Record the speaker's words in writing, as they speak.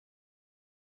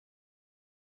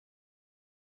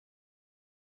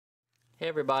Hey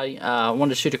everybody, I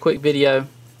wanted to shoot a quick video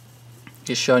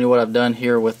just showing you what I've done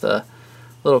here with a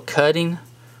little cutting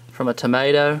from a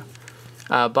tomato.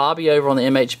 Bobby over on the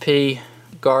MHP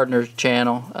Gardener's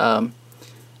channel,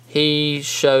 he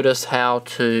showed us how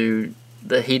to,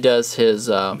 he does his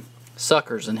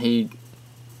suckers, and he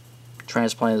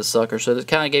transplanted the suckers. So it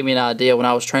kind of gave me an idea when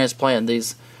I was transplanting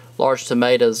these large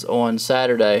tomatoes on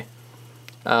Saturday.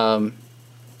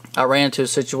 I ran into a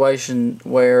situation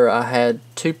where I had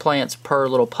 2 plants per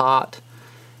little pot,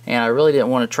 and I really didn't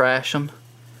want to trash them,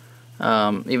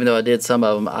 even though I did some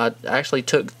of them. I actually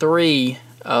took 3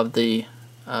 of the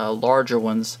larger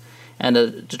ones, and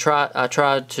I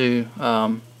tried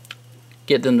to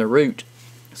get them to root.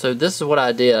 So this is what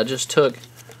I did. I just took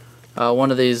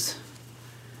one of these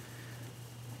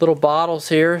little bottles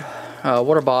here,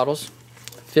 water bottles,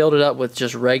 filled it up with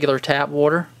just regular tap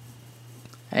water,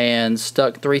 and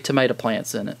stuck 3 tomato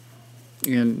plants in it.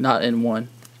 Not in one.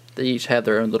 They each have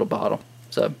their own little bottle.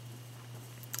 So,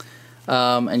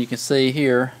 and you can see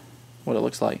here what it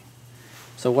looks like.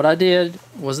 So what I did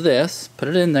was this: put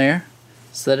it in there,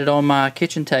 set it on my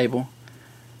kitchen table,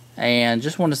 and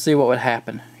just wanted to see what would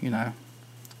happen. You know,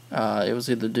 it was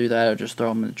either do that or just throw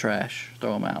them in the trash,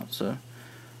 throw them out. So,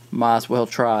 might as well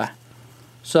try.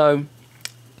 So,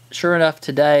 sure enough,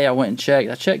 today I went and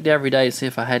checked. I checked every day to see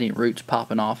if I had any roots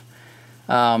popping off.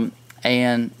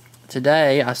 And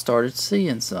today I started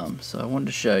seeing some. So I wanted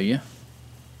to show you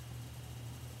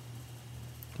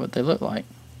what they look like.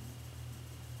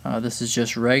 This is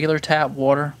just regular tap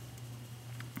water.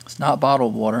 It's not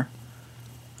bottled water.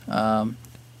 And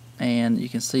you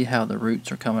can see how the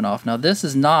roots are coming off. Now this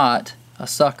is not a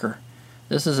sucker.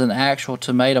 This is an actual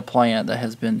tomato plant that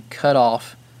has been cut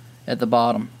off at the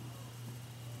bottom,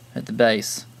 at the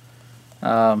base,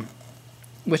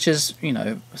 which is, you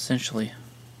know, essentially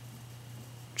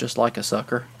just like a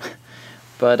sucker.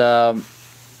 But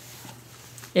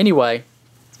anyway,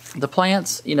 the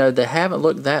plants, you know, they haven't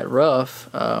looked that rough.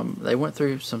 They went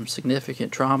through some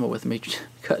significant trauma with me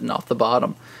cutting off the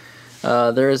bottom.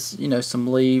 There's, you know, some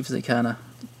leaves that kind of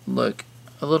look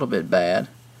a little bit bad,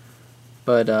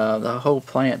 but the whole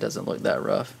plant doesn't look that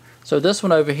rough. So this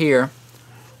one over here,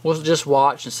 we'll just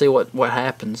watch and see what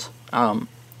happens.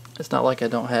 It's not like I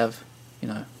don't have, you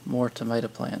know, more tomato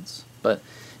plants. But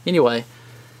anyway,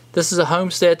 this is a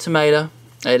Homestead tomato.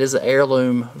 It is an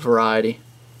heirloom variety.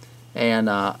 And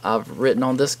I've written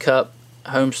on this cup,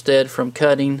 Homestead from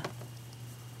cutting.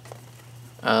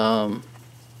 And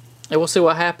we'll see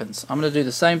what happens. I'm going to do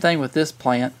the same thing with this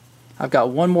plant. I've got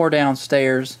one more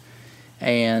downstairs,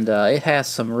 and it has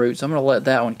some roots. I'm going to let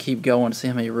that one keep going to see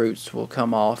how many roots will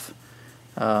come off.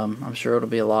 I'm sure it'll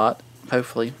be a lot,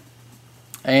 hopefully,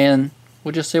 and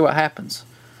we'll just see what happens.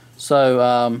 So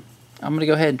I'm going to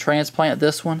go ahead and transplant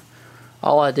this one.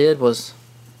 All I did was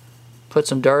put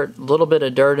some dirt, a little bit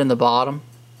of dirt in the bottom,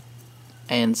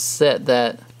 and set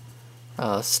that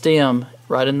stem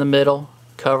right in the middle,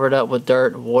 covered up with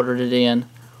dirt, watered it in,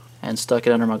 and stuck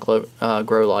it under my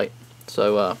grow light.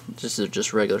 So this is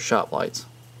just regular shop lights.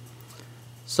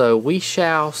 So we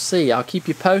shall see. I'll keep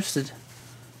you posted.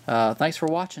 Thanks for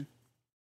watching.